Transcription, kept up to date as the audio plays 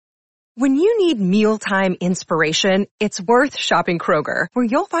When you need mealtime inspiration, it's worth shopping Kroger, where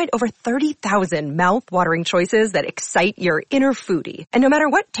you'll find over 30,000 mouth-watering choices that excite your inner foodie. And no matter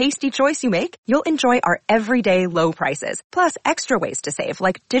what tasty choice you make, you'll enjoy our everyday low prices, plus extra ways to save,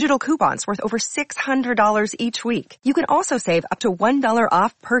 like digital coupons worth over $600 each week. You can also save up to $1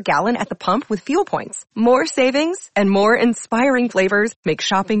 off per gallon at the pump with fuel points. More savings and more inspiring flavors make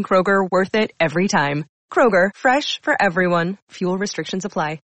shopping Kroger worth it every time. Kroger, fresh for everyone. Fuel restrictions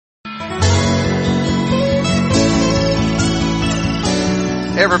apply.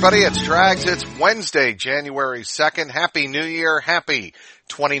 Hey everybody, it's Drags. It's Wednesday, January 2nd. Happy New Year. Happy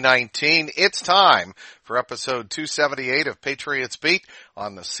 2019. It's time for episode 278 of Patriots Beat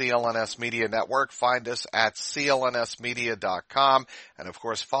on the CLNS Media Network. Find us at clnsmedia.com and of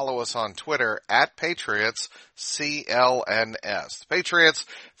course follow us on Twitter at Patriots CLNS. The Patriots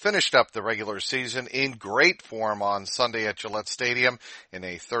finished up the regular season in great form on Sunday at Gillette Stadium in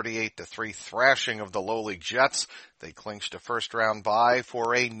a 38-3 thrashing of the lowly Jets. They clinched a first-round bye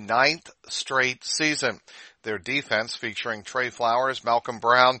for a 9th straight season. Their defense, featuring Trey Flowers, Malcolm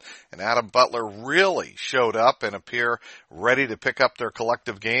Brown, and Adam Butler, really showed up and appear ready to pick up their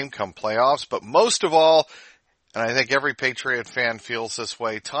collective game come playoffs. But most of all, and I think every Patriot fan feels this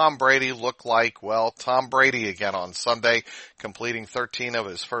way, Tom Brady looked like, well, Tom Brady again on Sunday, completing 13 of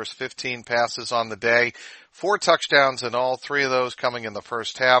his first 15 passes on the day. 4 touchdowns in all, 3 of those coming in the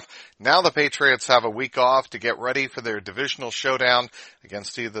first half. Now the Patriots have a week off to get ready for their divisional showdown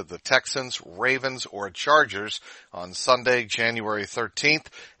against either the Texans, Ravens, or Chargers on Sunday, January 13th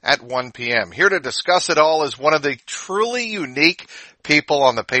at 1 p.m. Here to discuss it all is one of the truly unique people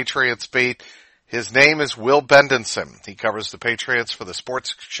on the Patriots beat. His name is Will Bendetson. He covers the Patriots for the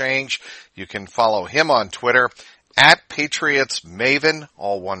Sports Exchange. You can follow him on Twitter at Patriots Maven,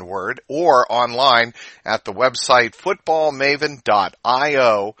 all one word, or online at the website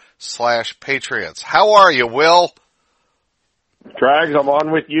footballmaven.io/Patriots. How are you, Will? Trags, I'm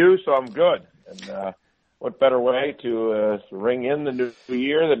on with you, so I'm good. And what better way to ring in the new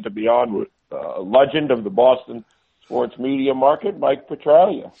year than to be on with legend of the Boston sports media market, Mike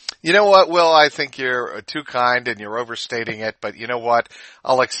Petraglia. You know what, Will? I think you're too kind and you're overstating it, but you know what?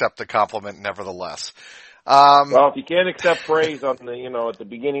 I'll accept the compliment nevertheless. Well, if you can't accept praise on the, at the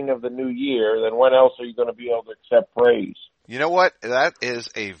beginning of the new year, then when else are you going to be able to accept praise? You know what? That is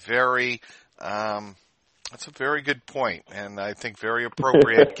a very, that's a very good point, and I think very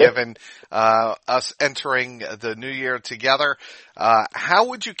appropriate given us entering the new year together. How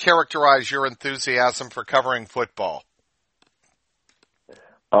would you characterize your enthusiasm for covering football?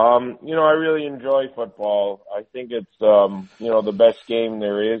 I really enjoy football. I think it's, the best game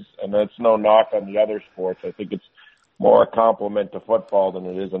there is, and that's no knock on the other sports. I think it's more a compliment to football than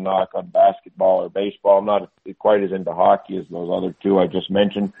it is a knock on basketball or baseball. I'm not quite as into hockey as those other two I just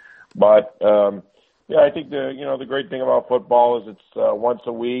mentioned, but, I think the great thing about football is it's once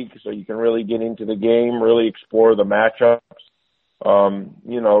a week, so you can really get into the game, really explore the matchups.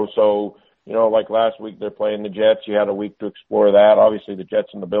 Like last week they're playing the Jets. You had a week to explore that. Obviously the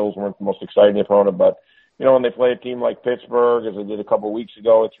Jets and the Bills weren't the most exciting opponent, but when they play a team like Pittsburgh, as they did a couple of weeks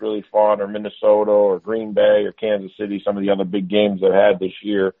ago, it's really fun, or Minnesota or Green Bay or Kansas City, some of the other big games they've had this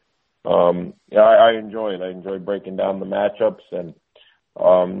year. I enjoy it. I enjoy breaking down the matchups, and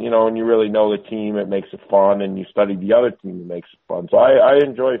when you really know the team, it makes it fun, and you study the other team, it makes it fun. So I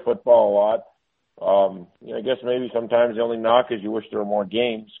enjoy football a lot. I guess maybe sometimes the only knock is you wish there were more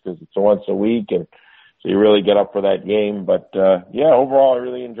games because it's once a week, and so you really get up for that game. But, overall, I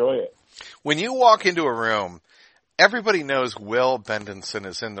really enjoy it. When you walk into a room, everybody knows Will Bendetson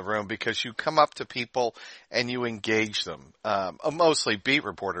is in the room because you come up to people and you engage them. Mostly beat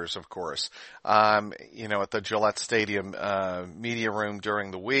reporters, of course, at the Gillette Stadium media room during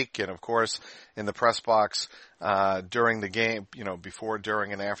the week, and of course in the press box during the game, before,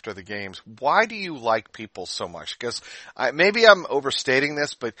 during, and after the games. Why do you like people so much? Because maybe I'm overstating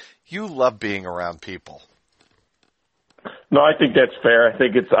this, but you love being around people. No, I think that's fair. I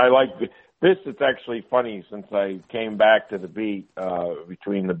think I like this. It's actually funny since I came back to the beat,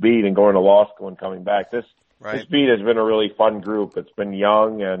 between the beat and going to law school and coming back. This beat has been a really fun group. It's been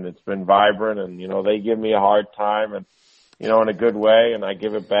young and it's been vibrant, and, they give me a hard time and, in a good way, and I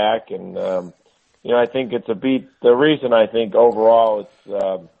give it back. And, I think it's a beat. The reason I think overall it's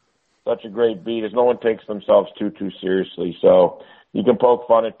such a great beat is no one takes themselves too seriously. So you can poke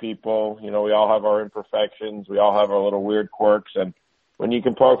fun at people. We all have our imperfections. We all have our little weird quirks. And when you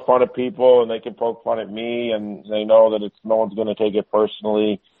can poke fun at people and they can poke fun at me and they know that no one's going to take it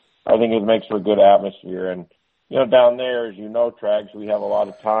personally, I think it makes for a good atmosphere. And, down there, as Trags, we have a lot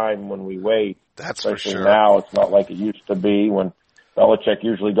of time when we wait. That's for sure. Now it's not like it used to be when Belichick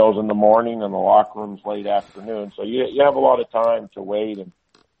usually goes in the morning and the locker room's late afternoon. So you have a lot of time to wait, and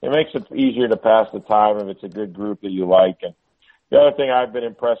it makes it easier to pass the time if it's a good group that you like. And the other thing I've been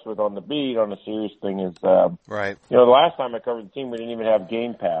impressed with on the beat, on the serious thing, is, right. The last time I covered the team, we didn't even have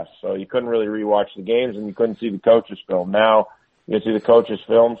Game Pass, so you couldn't really rewatch the games and you couldn't see the coaches' film. Now you can see the coaches'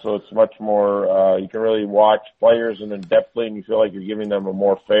 film, so it's much more, you can really watch players in depthly, and you feel like you're giving them a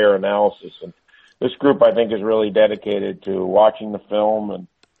more fair analysis. And this group, I think, is really dedicated to watching the film and,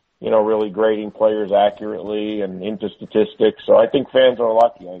 really grading players accurately and into statistics. So I think fans are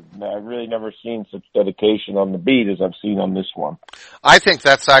lucky. I've really never seen such dedication on the beat as I've seen on this one. I think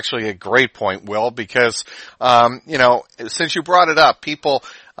that's actually a great point, Will, because, since you brought it up, people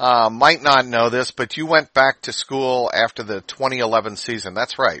might not know this, but you went back to school after the 2011 season.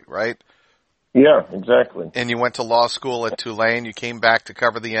 That's right? Yeah, exactly. And you went to law school at Tulane. You came back to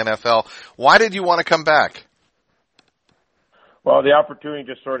cover the NFL. Why did you want to come back? Well, the opportunity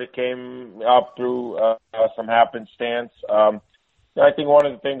just sort of came up through some happenstance. I think one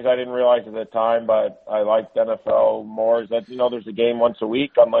of the things I didn't realize at the time, but I liked NFL more, is that, there's a game once a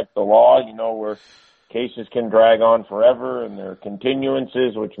week, unlike the law, where cases can drag on forever and there are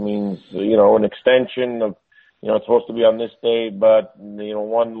continuances, which means, an extension of, it's supposed to be on this date, but,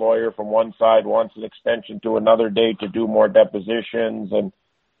 one lawyer from one side wants an extension to another date to do more depositions and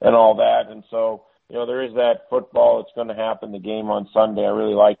all that. And so, there is that football. It's going to happen, the game on Sunday. I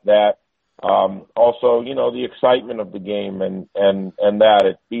really like that. Also, the excitement of the game and that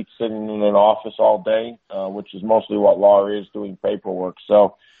it beats sitting in an office all day, which is mostly what law is, doing paperwork.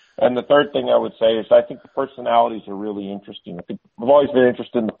 So, and the third thing I would say is I think the personalities are really interesting. I think I've always been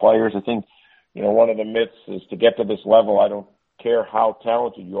interested in the players. I think, one of the myths is to get to this level, I don't care how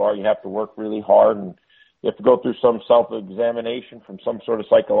talented you are, you have to work really hard and you have to go through some self-examination from some sort of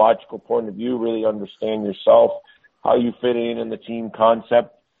psychological point of view, really understand yourself, how you fit in the team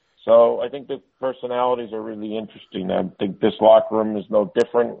concept. So I think the personalities are really interesting. I think this locker room is no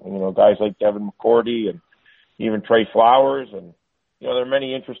different. Guys like Devin McCourty and even Trey Flowers. And, there are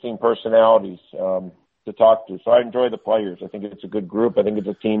many interesting personalities to talk to. So I enjoy the players. I think it's a good group. I think it's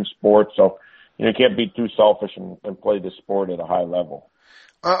a team sport. So, you can't be too selfish and play the sport at a high level.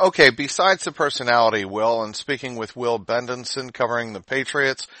 Okay, besides the personality, Will, and speaking with Will Bendetson covering the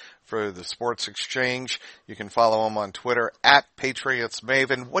Patriots for the Sports Exchange, you can follow him on Twitter at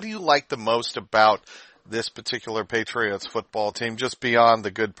PatriotsMaven. What do you like the most about this particular Patriots football team, just beyond the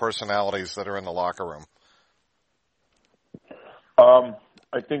good personalities that are in the locker room?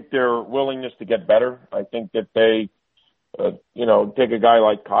 I think their willingness to get better. I think that they, take a guy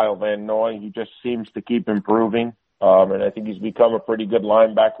like Kyle Van Noy, he just seems to keep improving. And I think he's become a pretty good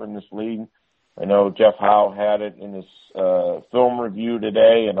linebacker in this league. I know Jeff Howe had it in his film review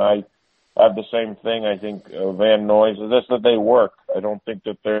today, and I have the same thing. I think Van Noy, this that they work. I don't think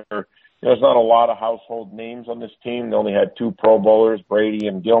that there's not a lot of household names on this team. They only had 2 Pro Bowlers, Brady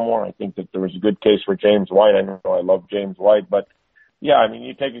and Gilmore. I think that there was a good case for James White. I know I love James White, but yeah, I mean,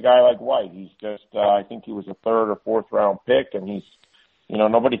 you take a guy like White. He's just, I think he was a 3rd or 4th round pick, and he's,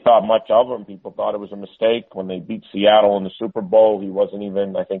 nobody thought much of him. People thought it was a mistake when they beat Seattle in the Super Bowl. He wasn't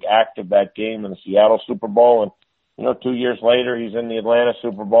even, I think, active that game in the Seattle Super Bowl. And, 2 years later, he's in the Atlanta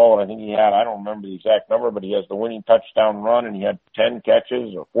Super Bowl, and I think he had, I don't remember the exact number, but he has the winning touchdown run, and he had 10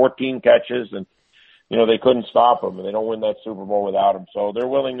 catches or 14 catches, and, they couldn't stop him, and they don't win that Super Bowl without him. So their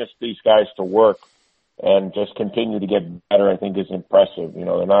willingness for these guys to work and just continue to get better, I think, is impressive.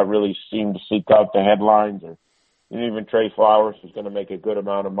 They're not really seem to seek out the headlines or even Trey Flowers, who's going to make a good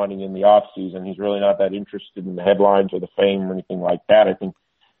amount of money in the off season. He's really not that interested in the headlines or the fame or anything like that. I think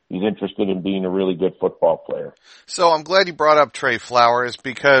he's interested in being a really good football player. So I'm glad you brought up Trey Flowers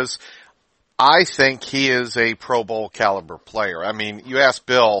because I think he is a Pro Bowl caliber player. I mean, you ask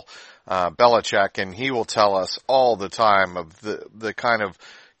Bill Belichick, and he will tell us all the time of the kind of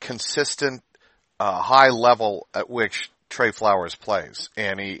consistent high level at which Trey Flowers plays,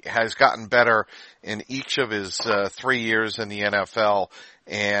 and he has gotten better in each of his 3 years in the NFL.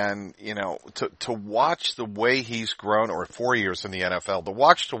 And to watch the way he's grown, or 4 years in the NFL, to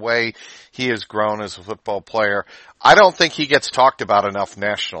watch the way he has grown as a football player, I don't think he gets talked about enough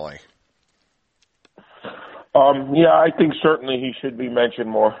nationally. Yeah, I think certainly he should be mentioned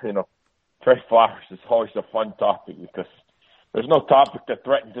more. Trey Flowers is always a fun topic because there's no topic that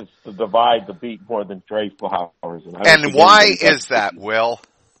threatens to divide the beat more than Trey Flowers. And why is that, Will?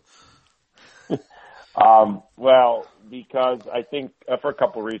 Well, because I think for a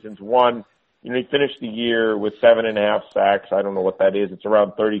couple of reasons. One, he finished the year with 7.5 sacks. I don't know what that is. It's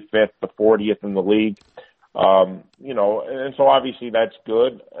around 35th to 40th in the league. And so obviously that's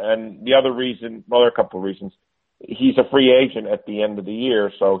good. And the other reason, well, there are a couple of reasons. he's a free agent at the end of the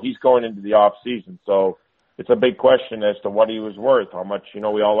year, so he's going into the off season. So it's a big question as to what he was worth. How much, we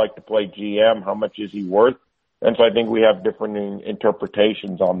all like to play GM. How much is he worth? And so I think we have different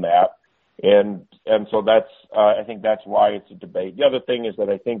interpretations on that. And so I think that's why it's a debate. The other thing is that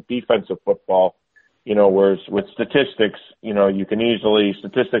I think defensive football, whereas with statistics,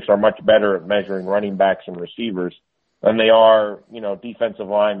 statistics are much better at measuring running backs and receivers than they are, defensive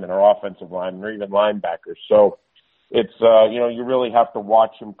linemen or offensive linemen or even linebackers. So it's, you really have to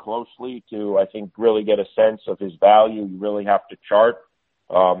watch him closely to, I think, really get a sense of his value. You really have to chart.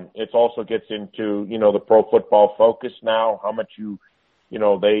 It also gets into, the Pro Football Focus now, how much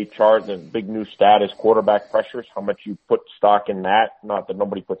they chart. The big new stat is quarterback pressures, how much you put stock in that. Not that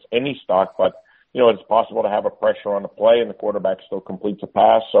nobody puts any stock, but, it's possible to have a pressure on a play and the quarterback still completes a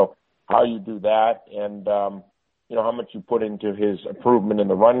pass. So how you do that and, how much you put into his improvement in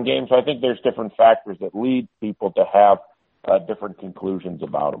the run game. So I think there's different factors that lead people to have different conclusions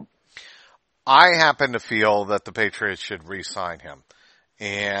about him. I happen to feel that the Patriots should re-sign him.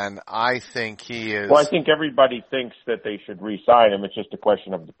 And I think he is... Well, I think everybody thinks that they should re-sign him. It's just a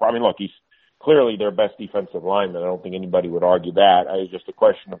question of look, he's clearly their best defensive lineman. I don't think anybody would argue that. It's just a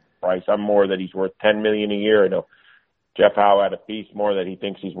question of price. I'm more that he's worth $10 million a year. I know Jeff Howe had a piece more that he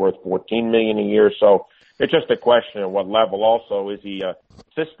thinks he's worth $14 million a year. So it's just a question of what level. Also, is he a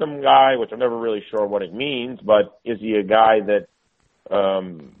system guy, which I'm never really sure what it means, but is he a guy that,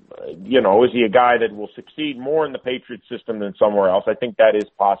 is he a guy that will succeed more in the Patriots system than somewhere else? I think that is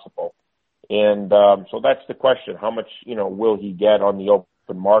possible. And so that's the question. How much, will he get on the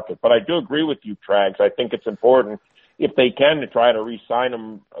open market? But I do agree with you, Trags. I think it's important, if they can, to try to re-sign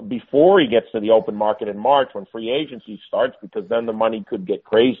him before he gets to the open market in March when free agency starts, because then the money could get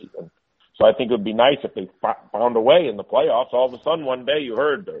crazy. And so I think it would be nice if they found a way in the playoffs. All of a sudden, one day you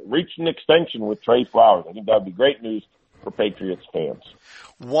heard reach an extension with Trey Flowers. I think that would be great news for Patriots fans.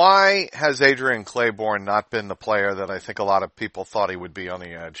 Why has Adrian Claiborne not been the player that I think a lot of people thought he would be on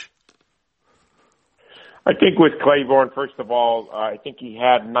the edge? I think with Claiborne, first of all, I think he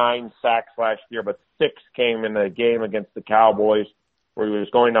had 9 sacks last year, but 6 came in the game against the Cowboys where he was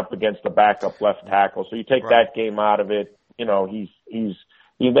going up against the backup left tackle. So you take that game out of it, I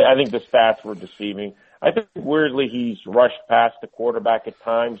think the stats were deceiving. I think weirdly he's rushed past the quarterback at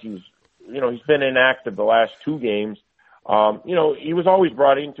times. He's been inactive the last 2 games. He was always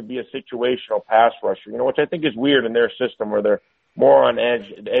brought in to be a situational pass rusher, which I think is weird in their system where they're more on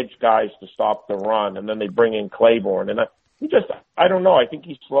edge guys to stop the run, and then they bring in Claiborne. And I don't know. I think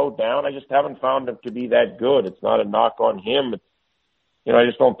he's slowed down. I just haven't found him to be that good. It's not a knock on him. It's, I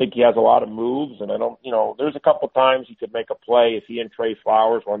just don't think he has a lot of moves, and I don't, there's a couple times he could make a play if he and Trey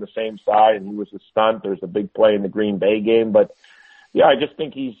Flowers were on the same side and he was a stunt. There's a big play in the Green Bay game, but yeah, I just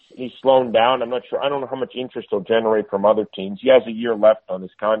think he's slowing down. I'm not sure. I don't know how much interest he'll generate from other teams. He has a year left on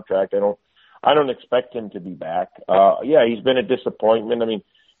his contract. I don't expect him to be back. He's been a disappointment. I mean,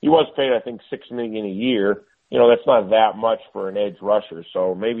 he was paid, I think, $6 million a year. That's not that much for an edge rusher.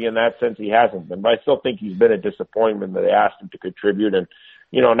 So maybe in that sense he hasn't been. But I still think he's been a disappointment that they asked him to contribute. And,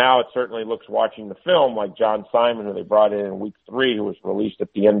 now it certainly looks, watching the film, like John Simon, who they brought in week 3, who was released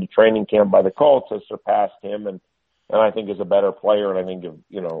at the end of training camp by the Colts, has surpassed him and I think is a better player. And I think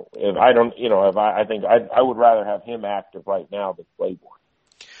I would rather have him active right now than Claiborne.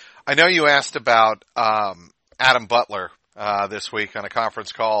 I know you asked about Adam Butler this week on a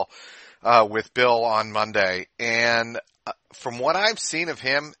conference call with Bill on Monday, and from what I've seen of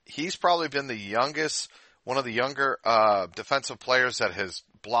him, he's probably been one of the younger defensive players that has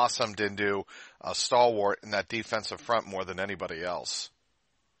blossomed into a stalwart in that defensive front more than anybody else.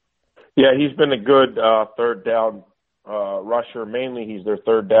 Yeah, he's been a good third down rusher. Mainly he's their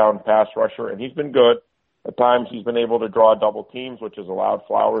third down pass rusher, and he's been good. At times he's been able to draw double teams, which has allowed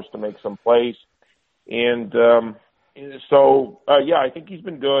Flowers to make some plays. And I think he's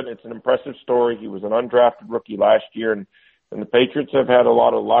been good. It's an impressive story. He was an undrafted rookie last year, and the Patriots have had a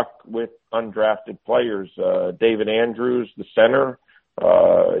lot of luck with undrafted players. David Andrews, the center,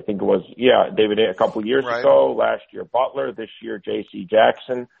 I think it was, David a couple years ago. Last year, Butler. This year, J.C.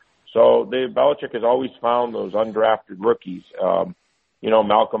 Jackson. So Belichick has always found those undrafted rookies.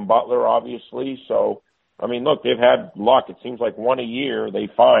 Malcolm Butler, obviously. So, I mean, look, they've had luck. It seems like one a year they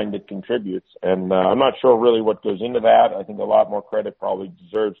find that contributes. And I'm not sure really what goes into that. I think a lot more credit probably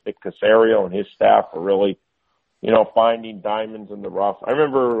deserves Dick Casario and his staff for really, finding diamonds in the rough. I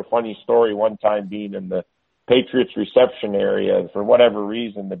remember a funny story one time being in the Patriots reception area for whatever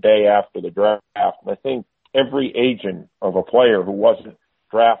reason the day after the draft. And I think every agent of a player who wasn't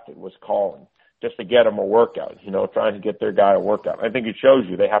drafted was calling just to get him a workout, trying to get their guy a workout. I think it shows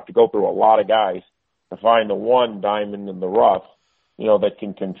you they have to go through a lot of guys to find the one diamond in the rough, that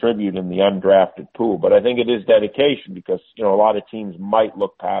can contribute in the undrafted pool. But I think it is dedication because, a lot of teams might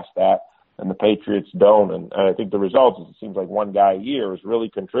look past that and the Patriots don't. And I think the result is it seems like one guy a year is really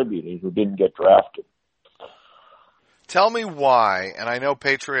contributing who didn't get drafted. Tell me why, and I know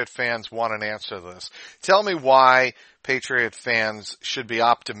Patriot fans want an answer to this. Tell me why Patriot fans should be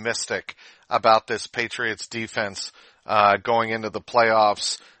optimistic about this Patriots defense going into the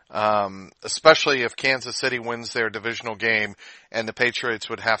playoffs, especially if Kansas City wins their divisional game and the Patriots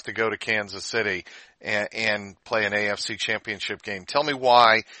would have to go to Kansas City and play an AFC championship game. Tell me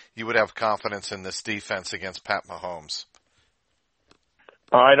why you would have confidence in this defense against Pat Mahomes.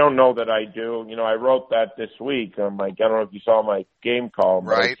 I don't know that I do. I wrote that this week. I don't know if you saw my game column,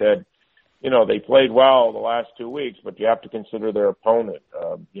 but right. I said, they played well the last 2 weeks, but you have to consider their opponent.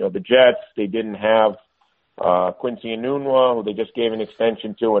 The Jets, they didn't have Quincy Enunwa, who they just gave an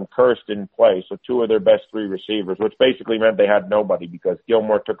extension to, and Kearse didn't play. So two of their best three receivers, which basically meant they had nobody because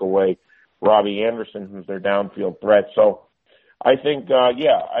Gilmore took away Robbie Anderson, who's their downfield threat. So I think,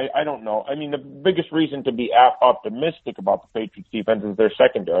 I don't know. I mean, the biggest reason to be optimistic about the Patriots defense is their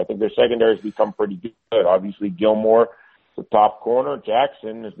secondary. I think their secondary has become pretty good. Obviously, Gilmore, the top corner.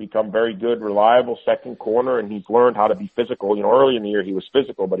 Jackson has become very good, reliable second corner, and he's learned how to be physical. Early in the year he was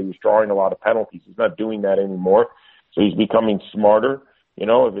physical, but he was drawing a lot of penalties. He's not doing that anymore, so he's becoming smarter.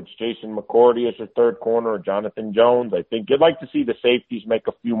 If it's Jason McCourty as your third corner or Jonathan Jones, I think you'd like to see the safeties make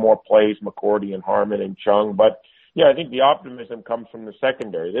a few more plays, McCourty and Harmon and Chung, but yeah, I think the optimism comes from the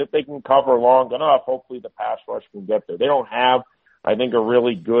secondary. If they can cover long enough, hopefully the pass rush can get there. They don't have, I think, a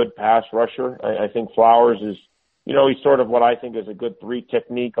really good pass rusher. I think Flowers is, he's sort of what I think is a good three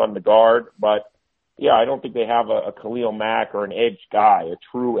technique on the guard. But, yeah, I don't think they have a Khalil Mack or an edge guy, a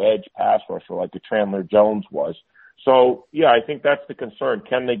true edge pass rusher like a Chandler Jones was. So, yeah, I think that's the concern.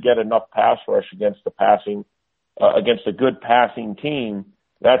 Can they get enough pass rush against against a good passing team?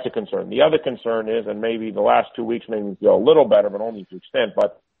 That's a concern. The other concern is, and maybe the last 2 weeks made me feel a little better, but only to extent,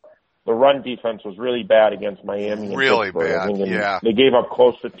 but the run defense was really bad against Miami and really Pittsburgh. Bad, yeah. They gave up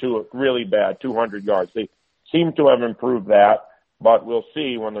close to really bad, 200 yards. They seem to have improved that, but we'll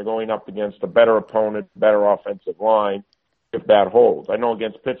see when they're going up against a better opponent, better offensive line, if that holds. I know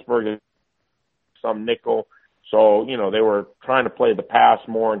against Pittsburgh, some nickel, so, they were trying to play the pass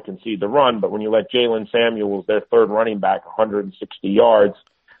more and concede the run, but when you let Jalen Samuels, their third running back, 160 yards,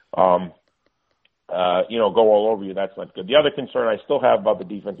 go all over you, that's not good. The other concern I still have about the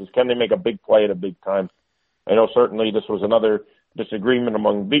defense is can they make a big play at a big time? I know certainly this was another disagreement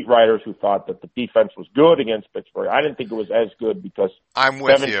among beat writers who thought that the defense was good against Pittsburgh. I didn't think it was as good because I'm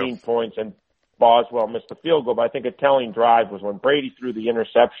with 17 points and Boswell missed a field goal, but I think a telling drive was when Brady threw the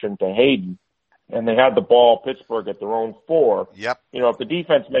interception to Hayden and they had the ball, Pittsburgh, at their own 4. Yep. If the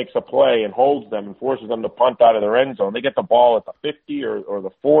defense makes a play and holds them and forces them to punt out of their end zone, they get the ball at the 50 or the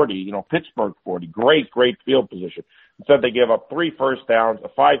 40, Pittsburgh 40. Great field position. Instead, they give up 3 first downs, a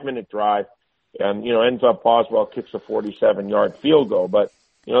 5-minute drive, and, ends up Boswell kicks a 47-yard field goal. But,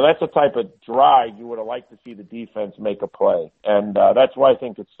 that's the type of drive you would have liked to see the defense make a play. And that's why I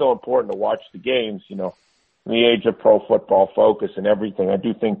think it's still important to watch the games, in the age of pro football focus and everything. I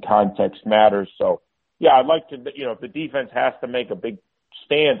do think context matters. So, yeah, I'd like to, if the defense has to make a big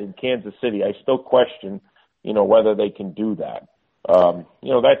stand in Kansas City, I still question, whether they can do that.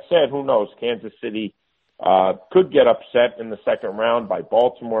 That said, who knows? Kansas City could get upset in the second round by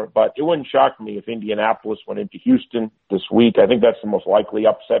Baltimore, but it wouldn't shock me if Indianapolis went into Houston this week. I think that's the most likely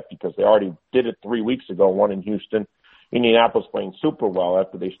upset because they already did it 3 weeks ago, one in Houston. Indianapolis playing super well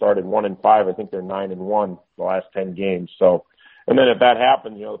after they started 1-5. I think they're 9-1 the last 10 games. So, and then if that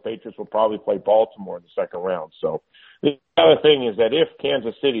happens, the Patriots will probably play Baltimore in the second round. So the other thing is that if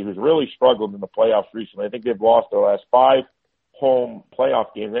Kansas City, who's really struggled in the playoffs recently, I think they've lost their last 5 home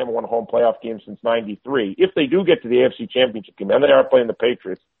playoff games. They haven't won a home playoff game since '93. If they do get to the AFC Championship game, and they are playing the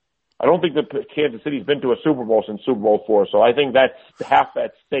Patriots, I don't think that Kansas City's been to a Super Bowl since Super Bowl IV. So I think half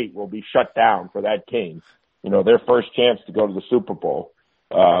that state will be shut down for that game. Their first chance to go to the Super Bowl,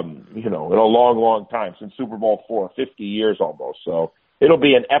 in a long, long time, since Super Bowl IV, 50 years almost. So it'll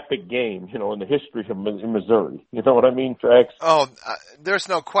be an epic game, in the history of Missouri. You know what I mean, Trax? Oh, there's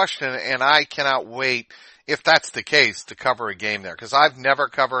no question, and I cannot wait, if that's the case, to cover a game there, because I've never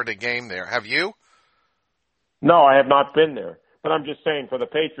covered a game there. Have you? No, I have not been there. But I'm just saying, for the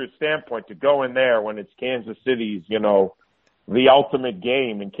Patriots' standpoint, to go in there when it's Kansas City's, the ultimate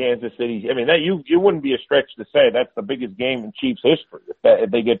game in Kansas City. I mean, you wouldn't be a stretch to say that's the biggest game in Chiefs history if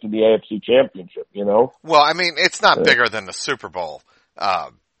they get to the AFC Championship, Well, I mean, it's not bigger than the Super Bowl.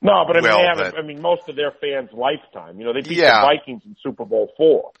 No, but most of their fans' lifetime. They beat the Vikings in Super Bowl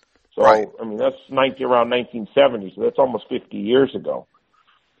IV. So, right. I mean, that's around 1970, so that's almost 50 years ago.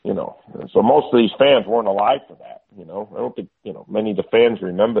 You know, and so most of these fans weren't alive for that. You know, I don't think many of the fans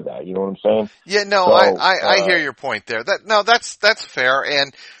remember that. You know what I'm saying? Yeah, no, So, I hear your point there. That's fair,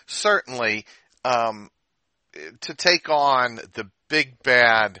 and certainly to take on the big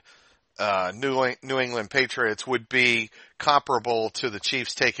bad New England Patriots would be comparable to the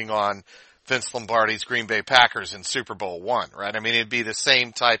Chiefs taking on Vince Lombardi's Green Bay Packers in Super Bowl I, right? I mean, it'd be the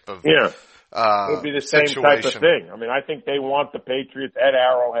same type of it would be the same type of thing. I mean, I think they want the Patriots at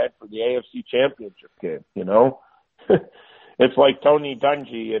Arrowhead for the AFC Championship game, you know? It's like Tony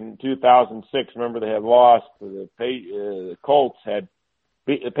Dungy in 2006. Remember, they had lost. The Patriots had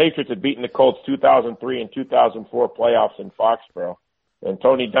beaten the Colts 2003 and 2004 playoffs in Foxborough. And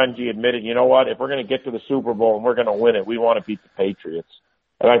Tony Dungy admitted, you know what, if we're going to get to the Super Bowl and we're going to win it, we want to beat the Patriots.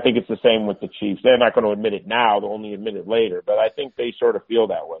 And I think it's the same with the Chiefs. They're not going to admit it now. They'll only admit it later. But I think they sort of feel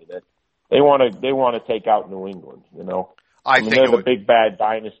that way, that they want to take out New England, you know. I mean, they're the big bad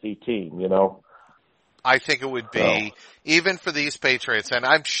dynasty team, you know. I think it would be, even for these Patriots, and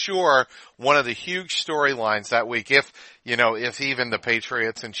I'm sure one of the huge storylines that week, if even the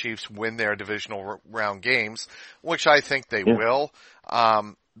Patriots and Chiefs win their divisional round games, which I think they will,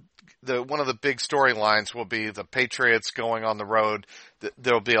 one of the big storylines will be the Patriots going on the road.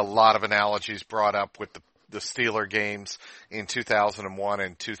 There'll be a lot of analogies brought up with the Steeler games in 2001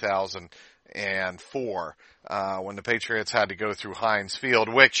 and 2004, when the Patriots had to go through Heinz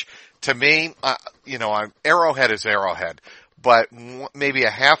Field, which to me, Arrowhead is Arrowhead, but maybe a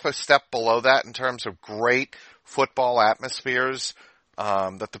half a step below that in terms of great football atmospheres,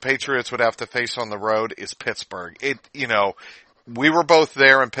 that the Patriots would have to face on the road is Pittsburgh. We were both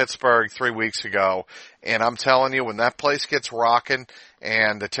there in Pittsburgh 3 weeks ago, and I'm telling you, when that place gets rocking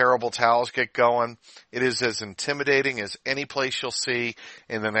and the terrible towels get going, it is as intimidating as any place you'll see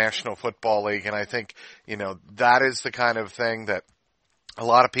in the National Football League. And I think, that is the kind of thing that a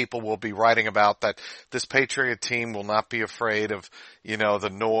lot of people will be writing about, that this Patriot team will not be afraid of, the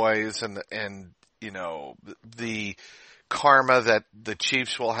noise and the karma that the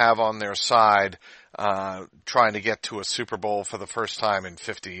Chiefs will have on their side, trying to get to a Super Bowl for the first time in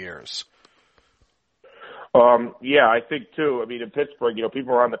 50 years. Yeah, I think too. I mean, in Pittsburgh,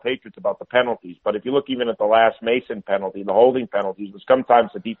 people are on the Patriots about the penalties, but if you look even at the last Mason penalty, the holding penalties, was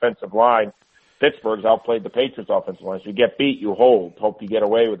sometimes the defensive line, Pittsburgh's outplayed the Patriots offensive line. So you get beat, you hold, hope you get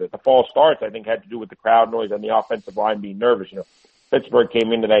away with it. The false starts, I think, had to do with the crowd noise and the offensive line being nervous. Pittsburgh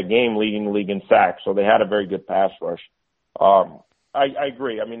came into that game leading the league in sacks, so they had a very good pass rush. I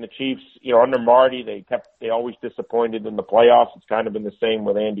agree. I mean, the Chiefs, under Marty, they always disappointed in the playoffs. It's kind of been the same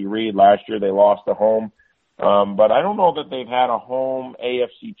with Andy Reid. Last year they lost at home. But I don't know that they've had a home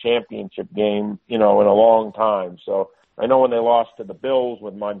AFC championship game, in a long time. So I know when they lost to the Bills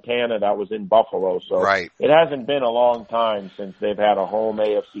with Montana, that was in Buffalo. So right. It hasn't been a long time since they've had a home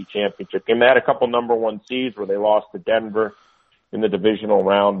AFC championship game. They had a couple number one seeds where they lost to Denver in the divisional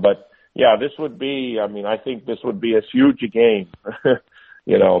round. But yeah, I think this would be as huge a game,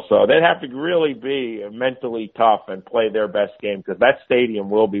 so they'd have to really be mentally tough and play their best game, because that stadium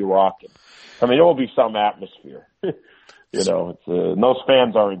will be rocking. I mean, it will be some atmosphere. Those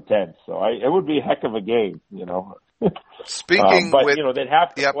fans are intense, so it would be a heck of a game, Speaking but they'd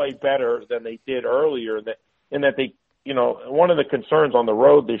have to play better than they did earlier, in that they, one of the concerns on the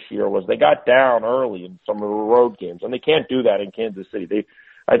road this year was they got down early in some of the road games, and they can't do that in Kansas City.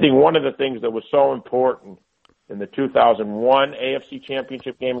 I think one of the things that was so important in the 2001 AFC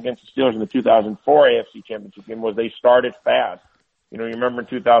Championship game against the Steelers and the 2004 AFC Championship game was they started fast. You remember in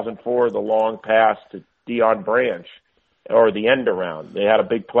 2004, the long pass to Deion Branch, or the end around. They had a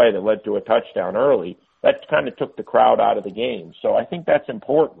big play that led to a touchdown early. That kind of took the crowd out of the game. So I think that's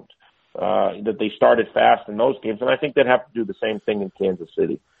important, that they started fast in those games. And I think they'd have to do the same thing in Kansas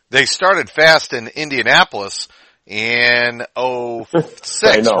City. They started fast in Indianapolis in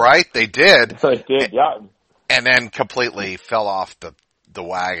 06, right? They did. They did, yeah. And then completely fell off the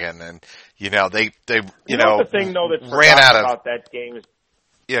wagon, and they the thing though that ran out of about that game is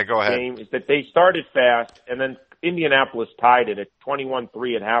go ahead. Is that they started fast, and then Indianapolis tied it at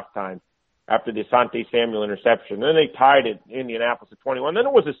 21-3 at halftime after the Asante Samuel interception. Then they tied it, Indianapolis, at 21. Then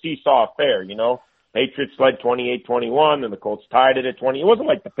it was a seesaw affair, Patriots led 28-21, and the Colts tied it at 20. It wasn't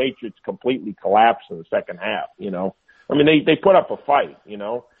like the Patriots completely collapsed in the second half, I mean, they put up a fight,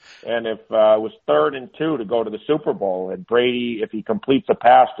 and if it was 3rd and 2 to go to the Super Bowl, and Brady, if he completes a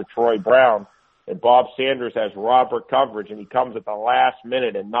pass to Troy Brown, and Bob Sanders has robber coverage, and he comes at the last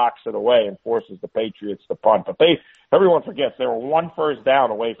minute and knocks it away and forces the Patriots to punt. But everyone forgets they were 1 first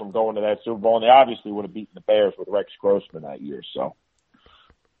down away from going to that Super Bowl, and they obviously would have beaten the Bears with Rex Grossman that year. So,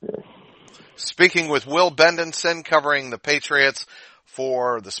 Speaking with Will Bendetson, covering the Patriots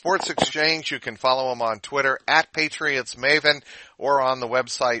for the Sports Exchange. You can follow him on Twitter at PatriotsMaven or on the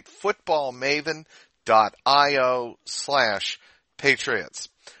website footballmaven.io/Patriots.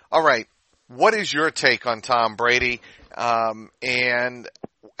 All right. What is your take on Tom Brady? And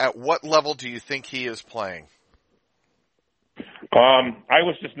at what level do you think he is playing? I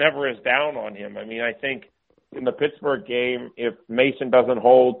was just never as down on him. I mean, I think in the Pittsburgh game, if Mason doesn't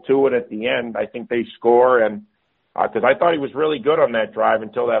hold to it at the end, I think they score. And because I thought he was really good on that drive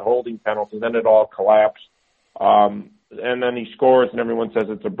until that holding penalty, then it all collapsed. And then he scores, and everyone says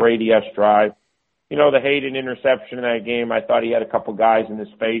it's a Brady-esque drive. You know, the Hayden interception in that game, I thought he had a couple guys in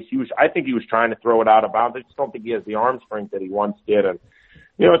his face. I think he was trying to throw it out of bounds. I just don't think he has the arm strength that he once did. And,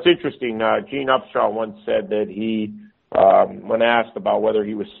 you know, it's interesting. Gene Upshaw once said that he, when asked about whether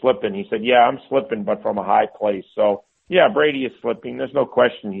he was slipping, he said, yeah, I'm slipping, but from a high place. So, yeah, Brady is slipping. There's no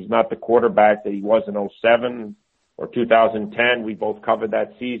question. He's not the quarterback that he was in 2007 or 2010. We both covered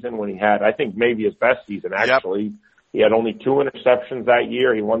that season when he had, I think, maybe his best season, actually. Yep. He had only 2 interceptions that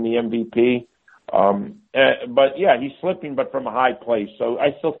year. He won the MVP. But yeah, he's slipping, but from a high place. So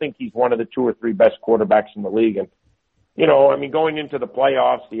I still think he's one of the 2 or 3 best quarterbacks in the league. And, you know, I mean, going into the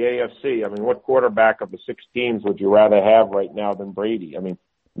playoffs, the AFC, I mean, what quarterback of the 6 teams would you rather have right now than Brady? I mean,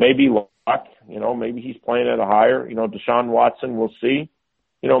 maybe Luck, you know, maybe he's playing at a higher, you know, Deshaun Watson, we'll see.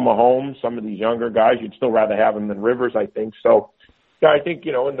 You know, Mahomes, some of these younger guys, you'd still rather have him than Rivers, I think. So, yeah, I think,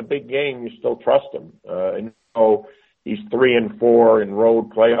 you know, in the big game, you still trust him. And so he's 3-4 in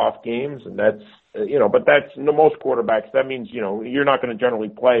road playoff games, and that's, you know, but that's most quarterbacks. That means, you know, you're not going to generally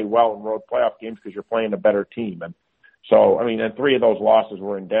play well in road playoff games because you're playing a better team. And so, I mean, and 3 of those losses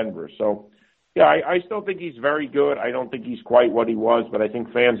were in Denver. So, yeah, I still think he's very good. I don't think he's quite what he was, but I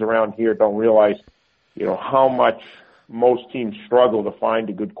think fans around here don't realize, you know, how much most teams struggle to find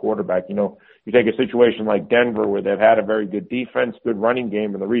a good quarterback. You know, you take a situation like Denver where they've had a very good defense, good running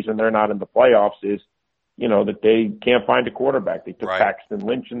game, and the reason they're not in the playoffs is, you know, that they can't find a quarterback. They took Paxton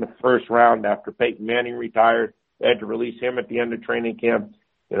Lynch in the first round after Peyton Manning retired. They had to release him at the end of training camp.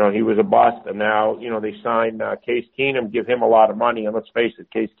 You know, he was a bust, and now, you know, they signed Case Keenum, give him a lot of money, and let's face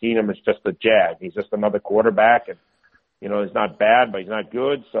it, Case Keenum is just a jag. He's just another quarterback, and, you know, he's not bad, but he's not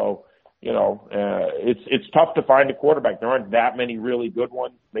good. So, you know, it's tough to find a quarterback. There aren't that many really good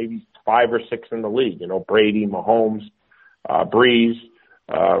ones, maybe 5 or 6 in the league. You know, Brady, Mahomes, Breeze,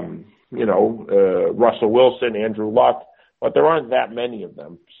 you know, Russell Wilson, Andrew Luck, but there aren't that many of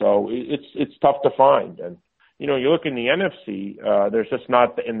them. So it's tough to find. And, you know, you look in the NFC, there's just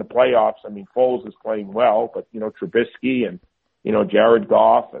not in the playoffs. I mean, Foles is playing well, but, you know, Trubisky and, you know, Jared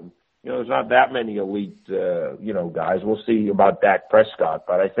Goff and, you know, there's not that many elite, you know, guys. We'll see about Dak Prescott.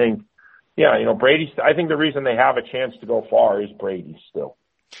 But I think, yeah, you know, Brady, I think the reason they have a chance to go far is Brady still.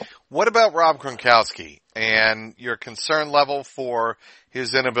 What about Rob Gronkowski and your concern level for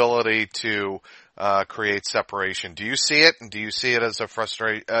his inability to create separation? Do you see it, and do you see it as a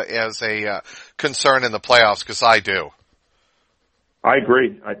concern in the playoffs? Because I do. I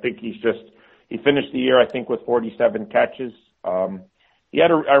agree. I think he finished the year, I think, with 47 catches. He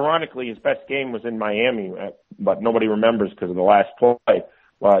had, ironically, his best game was in Miami, but nobody remembers because of the last play.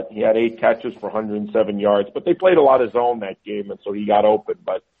 But he had 8 catches for 107 yards. But they played a lot of zone that game, and so he got open.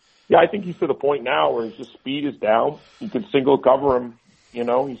 But, yeah, I think he's to the point now where his speed is down. You can single cover him. You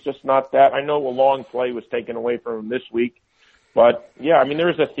know, he's just not that. I know a long play was taken away from him this week. But, yeah, I mean, there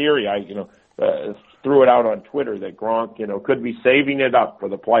is a theory. I threw it out on Twitter that Gronk, you know, could be saving it up for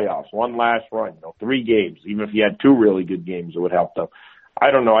the playoffs. One last run, you know, 3 games. Even if he had 2 really good games, it would help them. I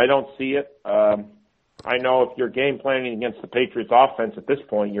don't know. I don't see it. I know if you're game planning against the Patriots offense at this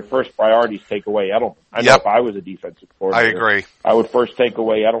point, your first priority is take away Edelman. I know if I was a defensive coordinator, I agree. I would first take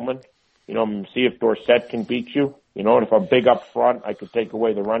away Edelman, you know, see if Dorsett can beat you, you know, and if I'm big up front, I could take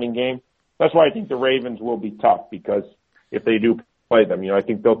away the running game. That's why I think the Ravens will be tough, because if they do play them, you know, I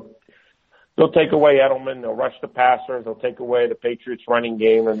think they'll take away Edelman, they'll rush the passer, they'll take away the Patriots running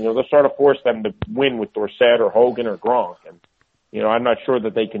game, and, you know, they'll sort of force them to win with Dorsett or Hogan or Gronk. And, you know, I'm not sure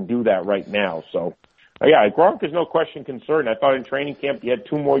that they can do that right now, so. Yeah, Gronk is no question concerned. I thought in training camp he had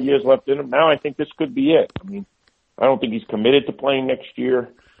 2 more years left in him. Now I think this could be it. I mean, I don't think he's committed to playing next year.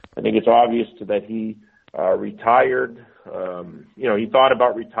 I think it's obvious that he retired. You know, he thought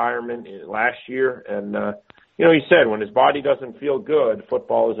about retirement last year, and you know, he said when his body doesn't feel good,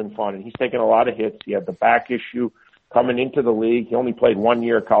 football isn't fun. And he's taken a lot of hits. He had the back issue coming into the league. He only played 1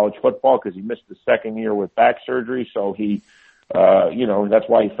 year of college football because he missed the second year with back surgery. So he, you know, that's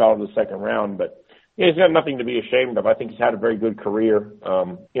why he fell in the second round. But yeah, he's got nothing to be ashamed of. I think he's had a very good career,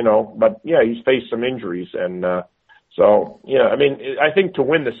 you know, but yeah, he's faced some injuries, and So, I mean, I think to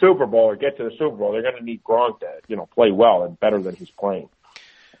win the Super Bowl or get to the Super Bowl, they're going to need Gronk to, play well and better than he's playing.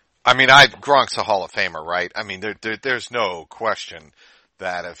 I mean, Gronk's a Hall of Famer, right? I mean, there's no question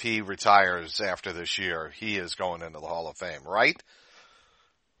that if he retires after this year, he is going into the Hall of Fame, right?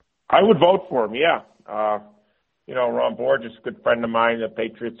 I would vote for him, yeah. Ron Borges, a good friend of mine, a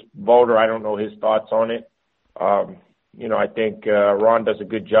Patriots voter. I don't know his thoughts on it. I think Ron does a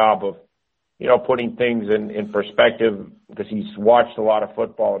good job of, putting things in perspective because he's watched a lot of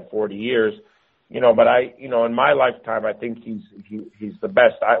football in 40 years. But in my lifetime, I think he's the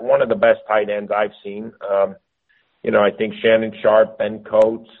best, one of the best tight ends I've seen. I think Shannon Sharp, Ben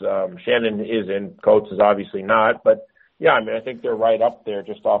Coates, Shannon is in, Coates is obviously not, but yeah, I mean, I think they're right up there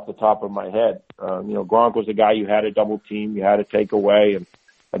just off the top of my head. Gronk was a guy you had to double team, you had to take away. And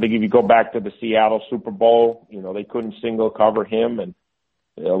I think if you go back to the Seattle Super Bowl, they couldn't single cover him and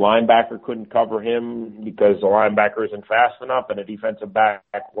the linebacker couldn't cover him because the linebacker isn't fast enough and the defensive back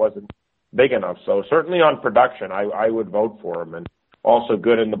wasn't big enough. So certainly on production, I would vote for him, and also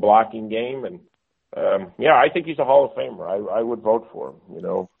good in the blocking game. And I think he's a Hall of Famer. I would vote for him.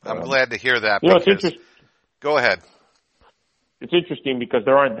 I'm glad to hear that. It's interesting. Go ahead. It's interesting because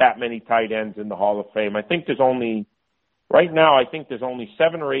there aren't that many tight ends in the Hall of Fame. Right now, I think there's only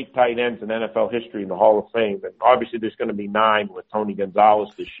 7 or 8 tight ends in NFL history in the Hall of Fame. And obviously there's going to be 9 with Tony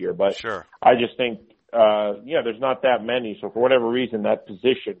Gonzalez this year. But sure. I just think, there's not that many. So for whatever reason, that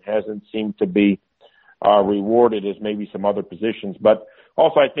position hasn't seemed to be rewarded as maybe some other positions. But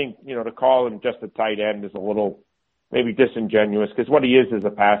also I think, to call him just a tight end is a little maybe disingenuous because what he is a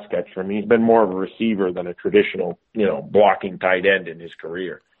pass catcher. I mean, he's been more of a receiver than a traditional, blocking tight end in his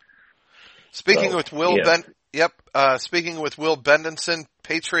career. Speaking with Will Bendetson,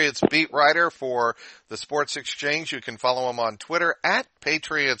 Patriots beat writer for the Sports Exchange. You can follow him on Twitter at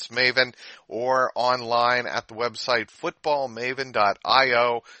PatriotsMaven or online at the website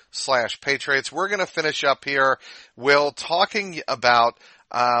footballmaven.io/Patriots. We're going to finish up here, Will, talking about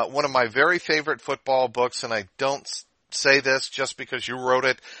one of my very favorite football books, and I don't say this just because you wrote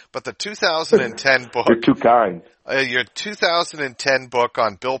it, but the 2010 book. You're too kind. Your 2010 book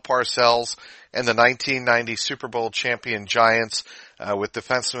on Bill Parcells and the 1990 Super Bowl champion Giants with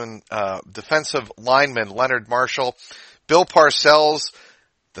defensive lineman Leonard Marshall. Bill Parcells,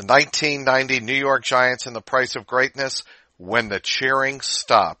 the 1990 New York Giants and the Price of Greatness, When the Cheering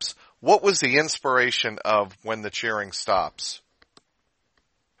Stops. What was the inspiration of When the Cheering Stops?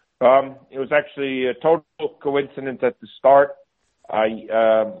 It was actually a total coincidence at the start.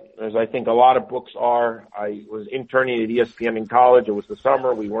 As I think a lot of books are, I was interning at ESPN in college. It was the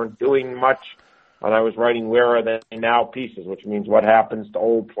summer. We weren't doing much. And I was writing Where Are They Now pieces, which means what happens to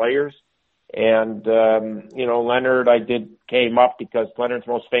old players. And, Leonard, came up because Leonard's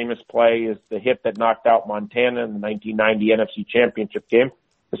most famous play is the hit that knocked out Montana in the 1990 NFC Championship game.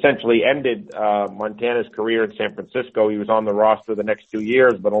 Essentially ended Montana's career in San Francisco. He was on the roster the next 2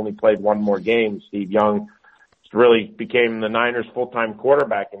 years, but only played one more game. Steve Young really became the Niners' full-time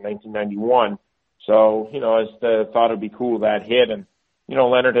quarterback in 1991. So, I thought it'd be cool that hit. And,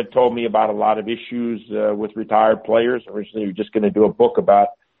 Leonard had told me about a lot of issues with retired players. Originally, we were just going to do a book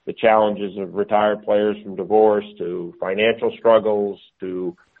about the challenges of retired players, from divorce to financial struggles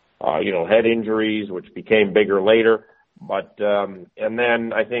to, head injuries, which became bigger later. But, and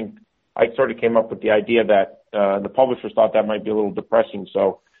then I think I sort of came up with the idea that, the publishers thought that might be a little depressing.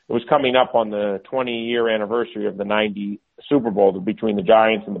 So it was coming up on the 20-year anniversary of the 90 Super Bowl between the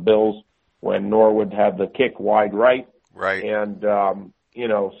Giants and the Bills when Norwood had the kick wide right. Right. And,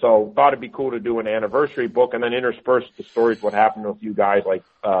 so thought it'd be cool to do an anniversary book and then intersperse the stories, what happened to a few guys like,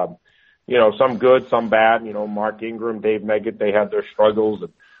 some good, some bad, Mark Ingram, Dave Meggett, they had their struggles,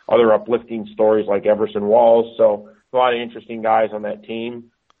 and other uplifting stories like Everson Walls. So a lot of interesting guys on that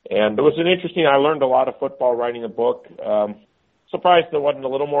team. And it was I learned a lot of football writing a book. Surprised there wasn't a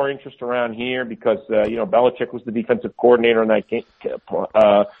little more interest around here because, Belichick was the defensive coordinator on that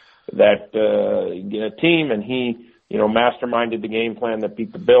team, and he, masterminded the game plan that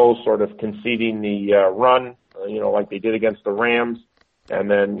beat the Bills, sort of conceding the run, like they did against the Rams, and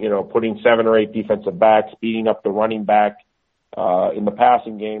then, putting 7 or 8 defensive backs, beating up the running back in the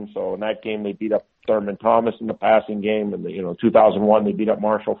passing game. So in that game, they beat up Thurman Thomas in the passing game, and 2001 they beat up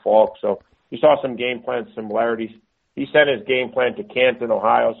Marshall Faulk. So you saw some game plan similarities. He sent his game plan to Canton,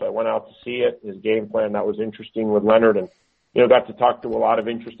 Ohio, so I went out to see it. His game plan, that was interesting with Leonard, and got to talk to a lot of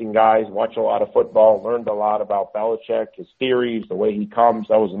interesting guys, watch a lot of football, learned a lot about Belichick, his theories, the way he comes.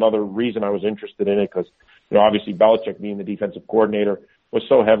 That was another reason I was interested in it because, obviously Belichick being the defensive coordinator was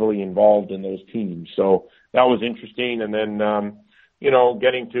so heavily involved in those teams. So that was interesting. And then,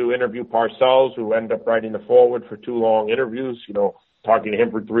 getting to interview Parcells, who ended up writing the foreword for 2 long interviews, talking to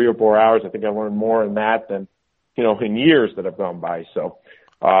him for 3 or 4 hours. I think I learned more in that than, in years that have gone by. So,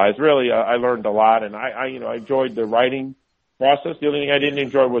 it's really, I learned a lot, and I enjoyed the writing process. The only thing I didn't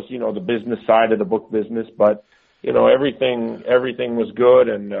enjoy was, the business side of the book business, but, everything was good,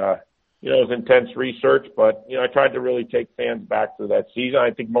 and, it was intense research, but, I tried to really take fans back to that season.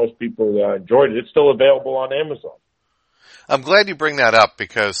 I think most people enjoyed it. It's still available on Amazon. I'm glad you bring that up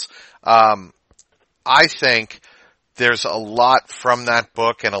because I think there's a lot from that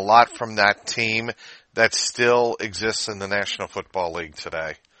book and a lot from that team that still exists in the National Football League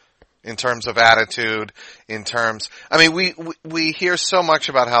today. In terms of attitude, we hear so much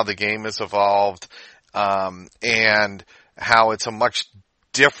about how the game has evolved, and how it's a much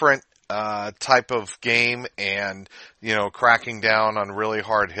different type of game, and, cracking down on really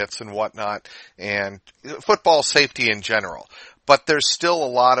hard hits and whatnot, and football safety in general. But there's still a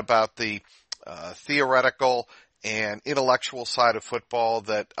lot about the theoretical and intellectual side of football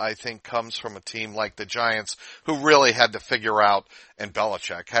that I think comes from a team like the Giants, who really had to figure out, and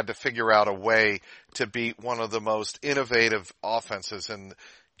Belichick had to figure out a way to beat one of the most innovative offenses in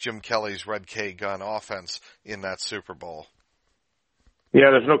Jim Kelly's Red K gun offense in that Super Bowl.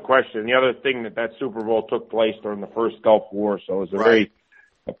 Yeah, there's no question. The other thing that Super Bowl took place during the first Gulf War, so it was a very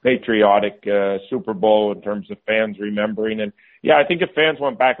patriotic Super Bowl in terms of fans remembering. And yeah, I think if fans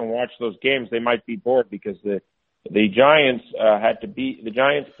went back and watched those games, they might be bored because the Giants the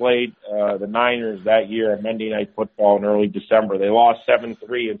Giants played the Niners that year on Monday Night Football in early December. They lost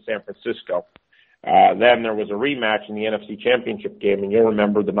 7-3 in San Francisco. Then there was a rematch in the NFC Championship game, and you'll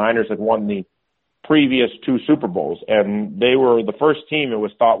remember the Niners had won the previous 2 Super Bowls, and they were the first team it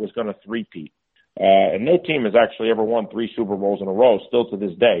was thought was going to three-peat. And no team has actually ever won 3 Super Bowls in a row, still to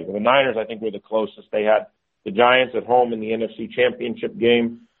this day. But the Niners, I think, were the closest. They had the Giants at home in the NFC Championship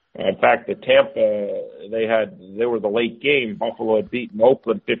game. In fact, the Tampa, they were the late game. Buffalo had beaten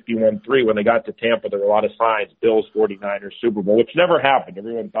Oakland 51-3. When they got to Tampa, there were a lot of signs, Bills 49ers Super Bowl, which never happened.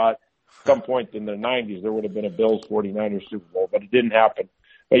 Everyone thought at some point in the 90s there would have been a Bills 49ers Super Bowl, but it didn't happen.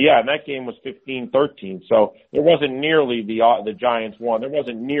 But yeah, and that game was 15-13. So there wasn't nearly the Giants won. There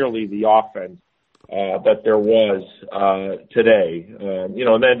wasn't nearly the offense that there was today. And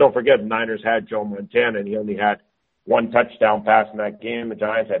then don't forget the Niners had Joe Montana, and he only had 1 touchdown pass in that game. The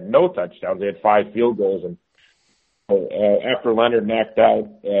Giants had no touchdowns. They had 5 field goals. And after Leonard knocked out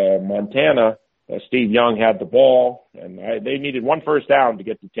Montana, Steve Young had the ball, and they needed 1 first down to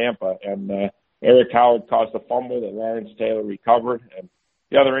get to Tampa. And Eric Howard caused a fumble that Lawrence Taylor recovered. And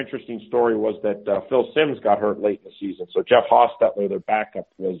the other interesting story was that Phil Simms got hurt late in the season. So Jeff Hostetler, their backup,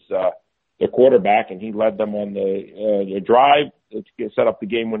 was their quarterback, and he led them on the drive to set up the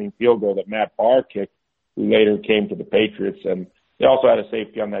game-winning field goal that Matt Barr kicked, who later came to the Patriots. And they also had a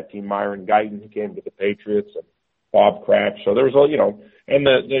safety on that team, Myron Guyton, who came to the Patriots, and Bob Cratch. So there was and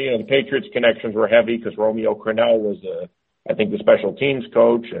the Patriots connections were heavy because Romeo Crennel was, I think, the special teams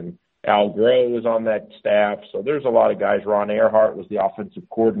coach, and Al Gray was on that staff. So there's a lot of guys. Ron Earhart was the offensive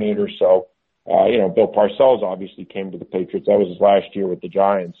coordinator. So, Bill Parcells obviously came to the Patriots. That was his last year with the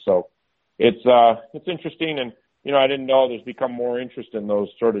Giants. So it's interesting. And, I didn't know there's become more interest in those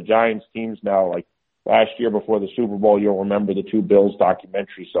sort of Giants teams now. Like last year before the Super Bowl, you'll remember the 2 Bills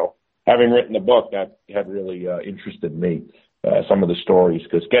documentary. So having written the book, that had really interested me, some of the stories,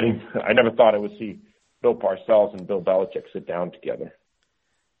 because I never thought I would see Bill Parcells and Bill Belichick sit down together.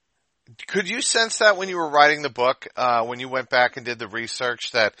 Could you sense that when you were writing the book, when you went back and did the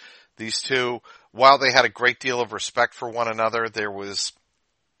research, that these two, while they had a great deal of respect for one another, there was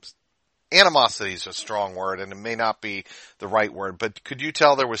animosity is a strong word, and it may not be the right word, but could you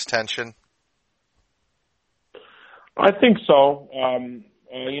tell there was tension? I think so.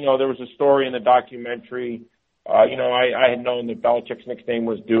 There was a story in the documentary. I had known that Belichick's nickname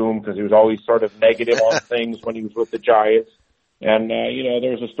was Doom because he was always sort of negative on things when he was with the Giants. And,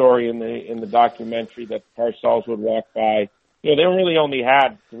 there was a story in the documentary that Parcells would walk by. They really only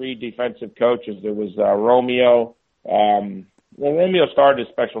had 3 defensive coaches. There was Romeo. Romeo started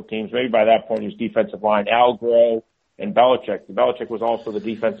as special teams. Maybe by that point he was defensive line. Al Groh and Belichick. Belichick was also the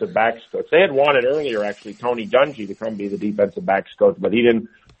defensive backs coach. They had wanted earlier, actually, Tony Dungy to come be the defensive backs coach, but he didn't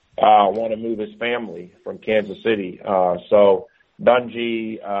want to move his family from Kansas City. So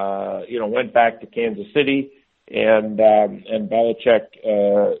Dungy, went back to Kansas City. And Belichick,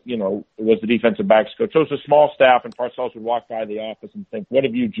 was the defensive backs coach. So it was a small staff, and Parcells would walk by the office and think, what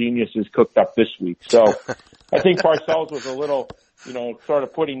have you geniuses cooked up this week? So I think Parcells was a little, sort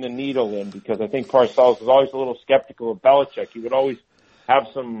of putting the needle in, because I think Parcells was always a little skeptical of Belichick. He would always have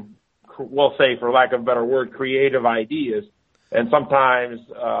some, we'll say, for lack of a better word, creative ideas. And sometimes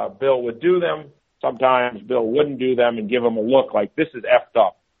Bill would do them. Sometimes Bill wouldn't do them and give him a look like, this is effed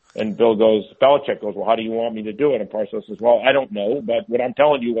up. And Belichick goes, well, how do you want me to do it? And Parcells says, well, I don't know, but what I'm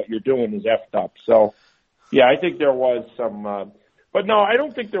telling you, what you're doing is effed up. So, yeah, I think there was some, but no, I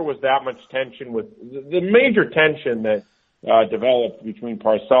don't think there was that much tension with the major tension that developed between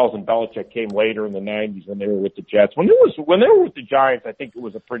Parcells and Belichick came later in the 90s when they were with the Jets. When they were with the Giants, I think it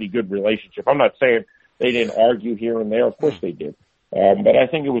was a pretty good relationship. I'm not saying they didn't argue here and there. Of course they did. But I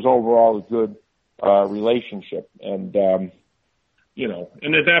think it was overall a good relationship. And, and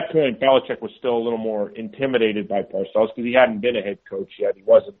at that point, Belichick was still a little more intimidated by Parcells because he hadn't been a head coach yet. He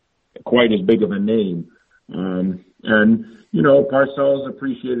wasn't quite as big of a name. Parcells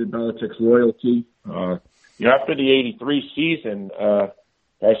appreciated Belichick's loyalty. After the 83 season,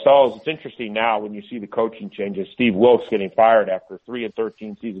 Parcells, it's interesting now when you see the coaching changes, Steve Wilkes getting fired after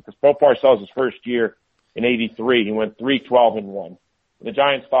 3-13 season, because Bill Parcells' first year in 83, he went 3-12-1. The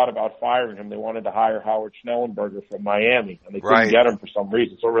Giants thought about firing him. They wanted to hire Howard Schnellenberger from Miami, and they couldn't get him for some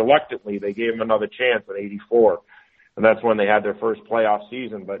reason. So reluctantly, they gave him another chance in 84, and that's when they had their first playoff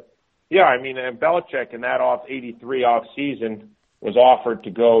season. But, and Belichick in that 83 off season was offered to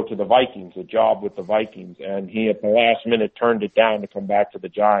go to the Vikings, a job with the Vikings, and he at the last minute turned it down to come back to the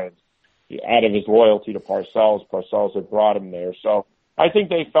Giants. Out of his loyalty to Parcells, Parcells had brought him there. So I think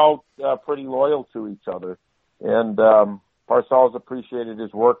they felt pretty loyal to each other, and Parcells appreciated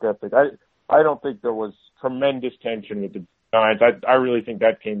his work ethic. I don't think there was tremendous tension with the Giants. I really think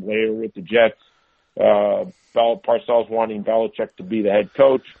that came later with the Jets. Parcells wanting Belichick to be the head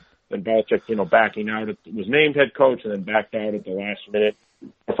coach, then Belichick, backing out. Was named head coach and then backed out at the last minute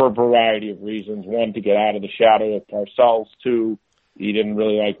for a variety of reasons. One, to get out of the shadow of Parcells. Two, he didn't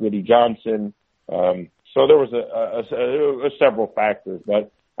really like Woody Johnson. So there was several factors.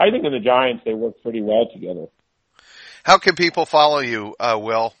 But I think in the Giants, they worked pretty well together. How can people follow you,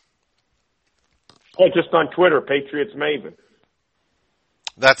 Will? Oh, just on Twitter, Patriots Maven.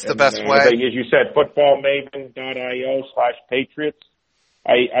 That's the best way. As you said, footballmaven.io/Patriots.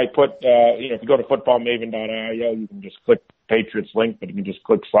 I put, if you go to footballmaven.io, you can just click Patriots link, but you can just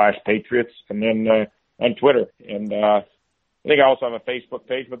click /Patriots, and then on Twitter. And I think I also have a Facebook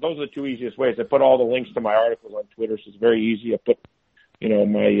page, but those are the two easiest ways. I put all the links to my articles on Twitter, so it's very easy. I put,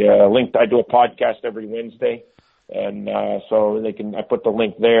 my link. I do a podcast every Wednesday. And so I put the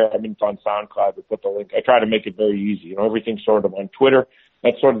link there. I mean, it's on SoundCloud. I put the link. I try to make it very easy. Everything's sort of on Twitter.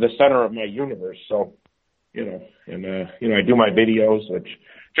 That's sort of the center of my universe. So, I do my videos, which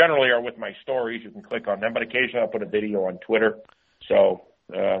generally are with my stories. You can click on them, but occasionally I'll put a video on Twitter. So,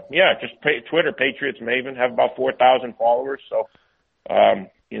 just Twitter, Patriots Maven, have about 4,000 followers. So,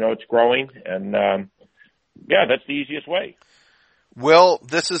 it's growing. And, that's the easiest way. Will,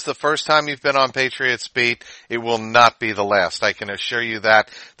 this is the first time you've been on Patriots Beat. It will not be the last. I can assure you that.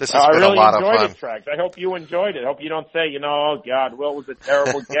 This has been a lot of fun. I really enjoyed it, Trags. I hope you enjoyed it. I hope you don't say, oh, God, Will was a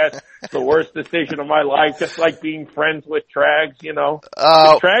terrible guest. The worst decision of my life, just like being friends with Trags,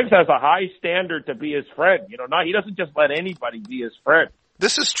 Trags has a high standard to be his friend. He doesn't just let anybody be his friend.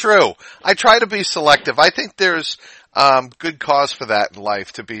 This is true. I try to be selective. I think there's good cause for that in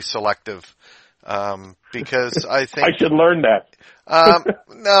life, to be selective. Because I think I should learn that.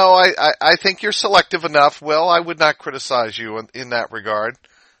 No, I think you're selective enough. Will, I would not criticize you in that regard.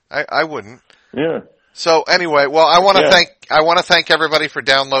 I wouldn't. Yeah. So anyway, well, I want to thank everybody for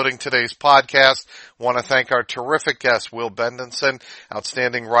downloading today's podcast. I want to thank our terrific guest, Will Bendetson,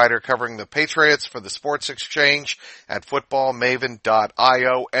 outstanding writer covering the Patriots for the Sports Exchange at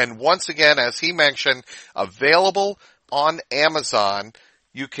footballmaven.io. And once again, as he mentioned, available on Amazon.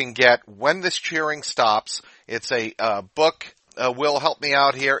 You can get When This Cheering Stops. It's a book. Will, help me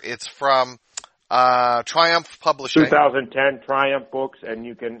out here. It's from Triumph Publishing. 2010 Triumph Books, and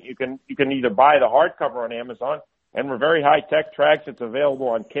you can either buy the hardcover on Amazon, and we're very high tech tracks. It's available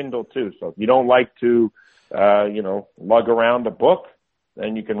on Kindle too. So if you don't like to, lug around a book,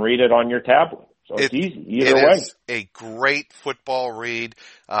 then you can read it on your tablet. So it's easy either way. It is a great football read.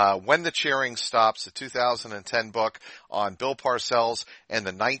 When the Cheering Stops, the 2010 book on Bill Parcells and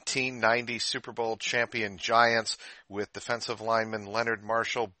the 1990 Super Bowl champion Giants with defensive lineman Leonard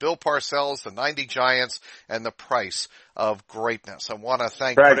Marshall. Bill Parcells, the 90 Giants, and the price of greatness. I want to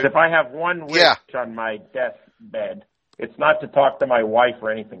thank. Greg, if I have one wish on my deathbed, it's not to talk to my wife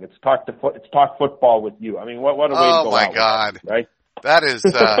or anything. It's talk football with you. I mean, what a way to go out. Oh my God! With, right? That is,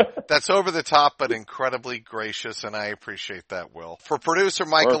 that's over the top, but incredibly gracious, and I appreciate that, Will. For producer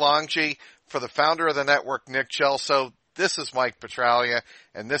Michael Longji, for the founder of the network, Nick Chelso, this is Mike Petralia,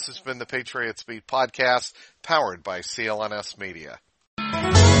 and this has been the Patriots Beat podcast, powered by CLNS Media.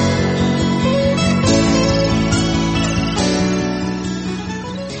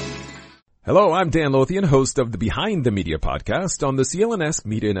 Hello, I'm Dan Lothian, host of the Behind the Media podcast on the CLNS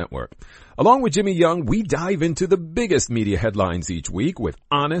Media Network. Along with Jimmy Young, we dive into the biggest media headlines each week with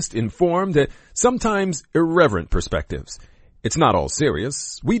honest, informed, and sometimes irreverent perspectives. It's not all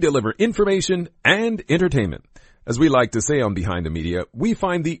serious. We deliver information and entertainment. As we like to say on Behind the Media, we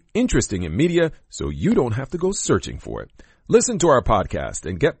find the interesting in media so you don't have to go searching for it. Listen to our podcast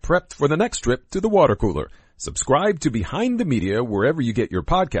and get prepped for the next trip to the water cooler. Subscribe to Behind the Media wherever you get your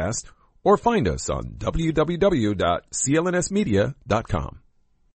podcast, or find us on www.clnsmedia.com.